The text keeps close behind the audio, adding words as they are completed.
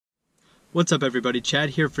What's up everybody,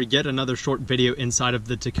 Chad here for yet another short video inside of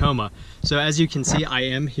the Tacoma. So as you can see, I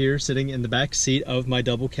am here sitting in the back seat of my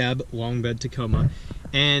double cab long bed Tacoma.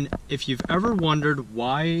 And if you've ever wondered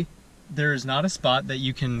why there's not a spot that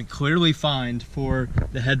you can clearly find for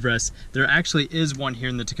the headrest, there actually is one here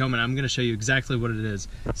in the Tacoma, and I'm going to show you exactly what it is.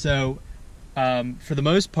 So for the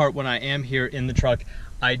most part, when I am here in the truck,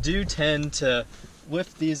 I do tend to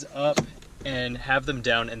lift these up and have them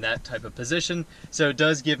down in that type of position, so it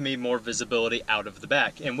does give me more visibility out of the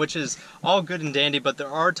back, and which is all good and dandy, but there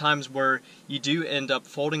are times where you do end up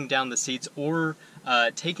folding down the seats or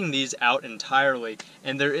taking these out entirely,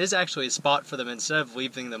 and there is actually a spot for them instead of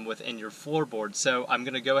leaving them within your floorboard. So I'm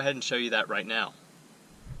going to go ahead and show you that right now.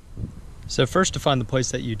 So first, to find the place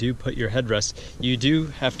that you do put your headrest, you do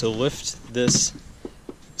have to lift this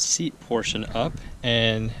seat portion up,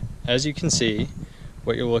 and as you can see,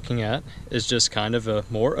 what you're looking at is just kind of a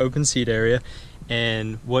more open seat area,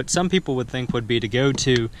 and what some people would think would be to go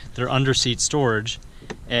to their underseat storage.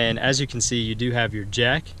 And as you can see, you do have your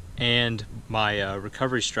jack and my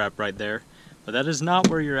recovery strap right there, but that is not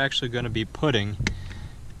where you're actually going to be putting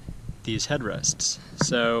these headrests.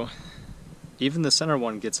 So even the center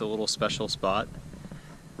one gets a little special spot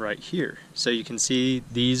right here. So you can see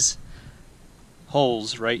these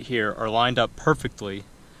holes right here are lined up perfectly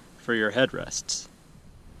for your headrests.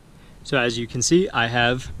 So as you can see, I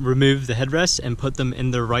have removed the headrests and put them in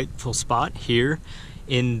their rightful spot here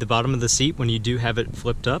in the bottom of the seat when you do have it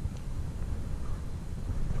flipped up.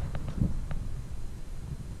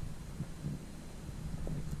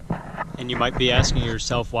 And you might be asking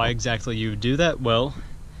yourself why exactly you do that. Well,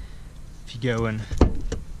 if you go and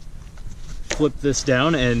flip this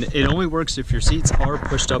down, and it only works if your seats are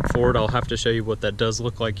pushed up forward. I'll have to show you what that does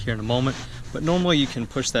look like here in a moment, but normally you can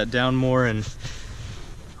push that down more, and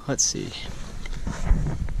let's see.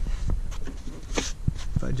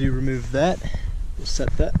 If I do remove that, we'll set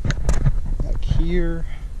that back here.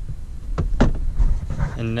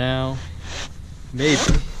 And now, maybe,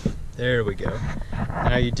 there we go.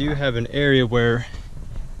 Now you do have an area where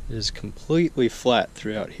it is completely flat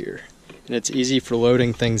throughout here. And it's easy for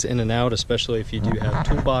loading things in and out, especially if you do have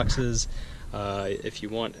toolboxes, if you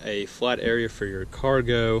want a flat area for your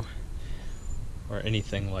cargo, or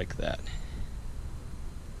anything like that.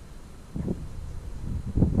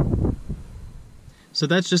 So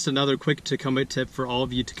that's just another quick Tacoma tip for all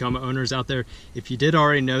of you Tacoma owners out there. If you did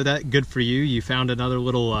already know that, good for you. You found another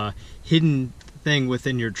little hidden thing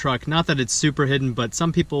within your truck. Not that it's super hidden, but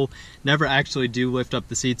some people never actually do lift up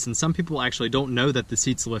the seats, and some people actually don't know that the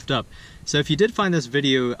seats lift up. So if you did find this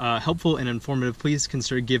video helpful and informative, please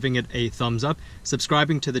consider giving it a thumbs up,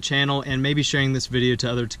 subscribing to the channel, and maybe sharing this video to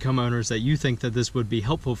other Tacoma owners that you think that this would be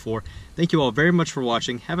helpful for. Thank you all very much for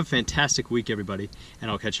watching. Have a fantastic week, everybody, and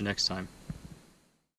I'll catch you next time.